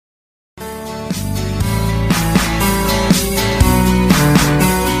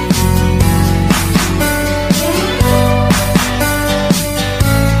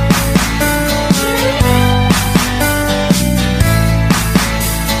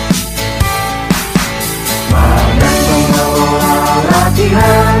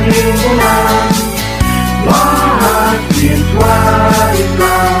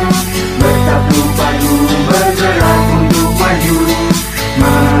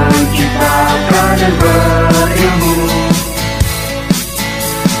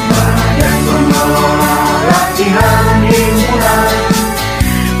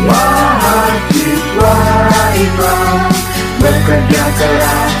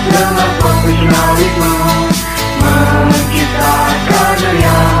bergerak dengan profesionalisme, mencipta kader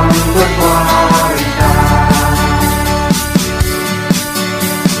yang berkualitas.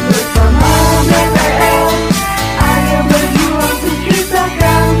 Bersama BPL, ayo berjuang untuk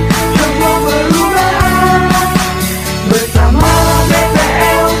ciptakan sebuah perubahan. Bersama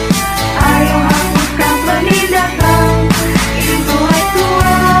BPL, ayo hapuskan penindasan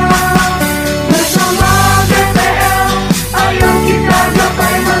intelektual. Bersama BPL, ayo kita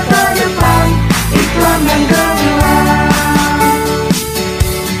gapai masa depan Islam yang gemilang.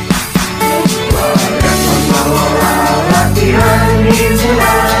 Rakyat mengelola latihan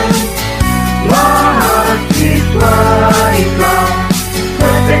himpunan mahasiswa Islam,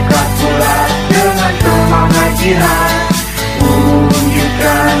 bertekad pula dengan semangat jihad,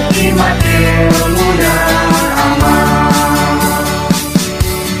 wujudkan iman, ilmu dan amal.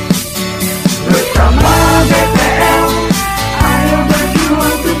 Bersama BPL, ayo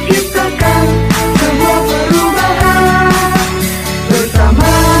berjuang untuk ciptakan sebuah perubahan. Bersama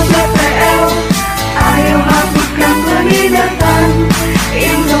BPL, ayo hapuskan penindasan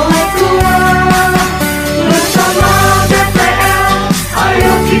intelektual. Bersama BPL,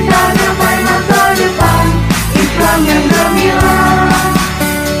 ayo kita gapai masa depan Islam yang gemilang.